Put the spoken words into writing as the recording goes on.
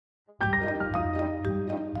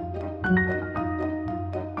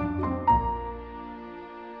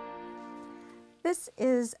This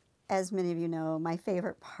is, as many of you know, my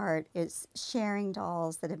favorite part is sharing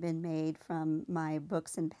dolls that have been made from my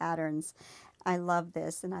books and patterns. I love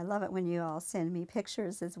this, and I love it when you all send me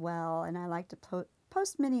pictures as well, and I like to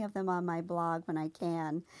post many of them on my blog when I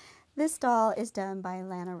can. This doll is done by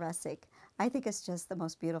Lana Russick. I think it's just the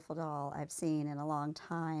most beautiful doll I've seen in a long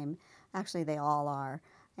time. Actually, they all are.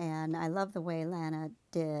 And I love the way Lana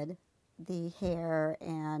did the hair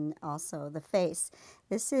and also the face.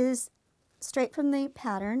 This is straight from the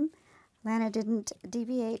pattern. Lana didn't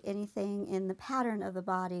deviate anything in the pattern of the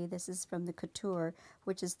body. This is from the couture,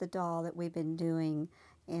 which is the doll that we've been doing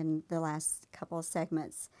in the last couple of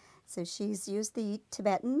segments. So she's used the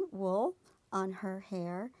Tibetan wool on her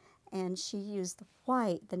hair, and she used the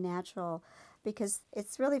white, the natural, because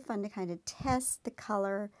it's really fun to kind of test the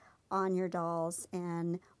color on your dolls,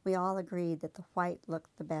 and we all agreed that the white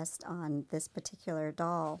looked the best on this particular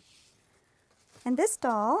doll. And this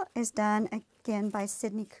doll is done again by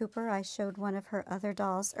Sydney Cooper. I showed one of her other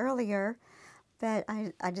dolls earlier, but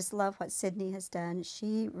I just love what Sydney has done.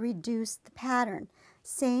 She reduced the pattern.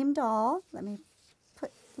 Same doll. Let me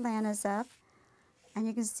put Lana's up, and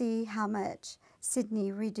you can see how much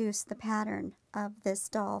Sydney reduced the pattern of this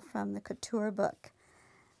doll from the couture book.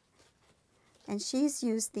 And she's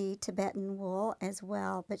used the Tibetan wool as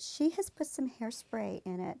well, but she has put some hairspray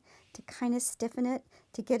in it to kind of stiffen it,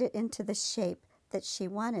 to get it into the shape that she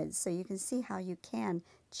wanted. So you can see how you can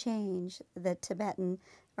change the Tibetan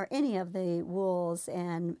or any of the wools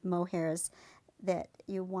and mohairs that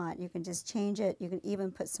you want. You can just change it. You can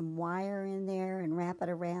even put some wire in there and wrap it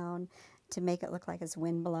around to make it look like it's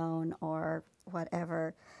windblown or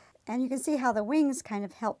whatever. And you can see how the wings kind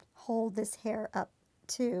of help hold this hair up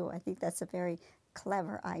too. I think that's a very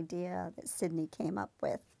clever idea that Sydney came up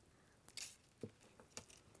with.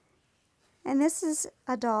 And this is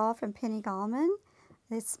a doll from Penny Gallman.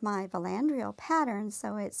 It's my Valandrial pattern,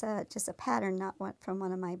 so it's just a pattern, not one from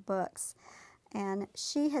one of my books. And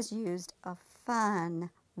she has used a fun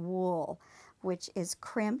wool, which is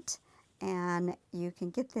crimped, and you can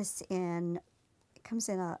get this in, it comes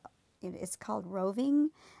in it's called roving,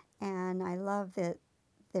 and I love that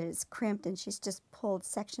it's crimped, and she's just pulled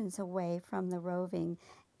sections away from the roving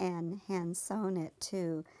and hand sewn it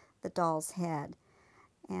to the doll's head.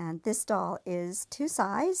 And this doll is 2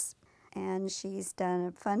 size, and she's done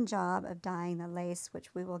a fun job of dyeing the lace,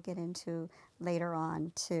 which we will get into later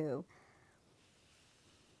on too.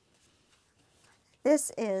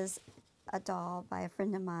 This is a doll by a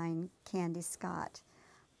friend of mine, Candy Scott.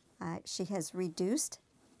 She has reduced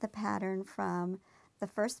the pattern from the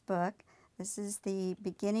first book. This is the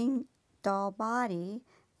beginning doll body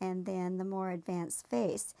and then the more advanced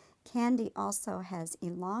face. Candy also has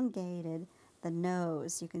elongated the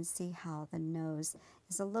nose. You can see how the nose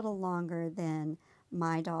is a little longer than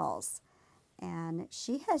my dolls. And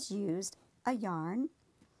she has used a yarn,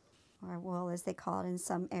 or wool as they call it in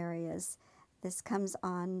some areas. This comes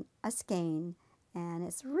on a skein, and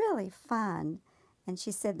it's really fun. And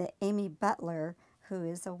she said that Amy Butler, who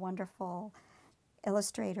is a wonderful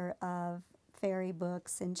illustrator of fairy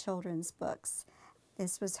books and children's books,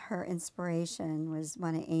 this was her inspiration, was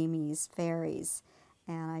one of Amy's fairies.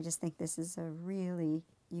 And I just think this is a really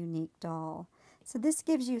unique doll. So this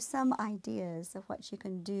gives you some ideas of what you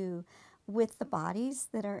can do with the bodies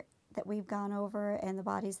that we've gone over and the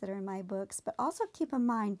bodies that are in my books. But also keep in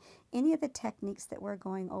mind, any of the techniques that we're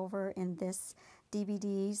going over in this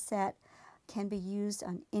DVD set can be used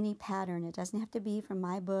on any pattern. It doesn't have to be from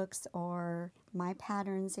my books or my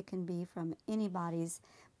patterns. It can be from anybody's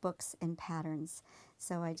books and patterns.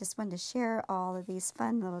 So I just wanted to share all of these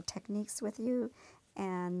fun little techniques with you.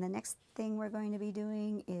 And the next thing we're going to be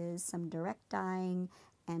doing is some direct dyeing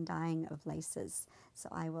and dyeing of laces. So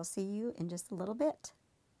I will see you in just a little bit.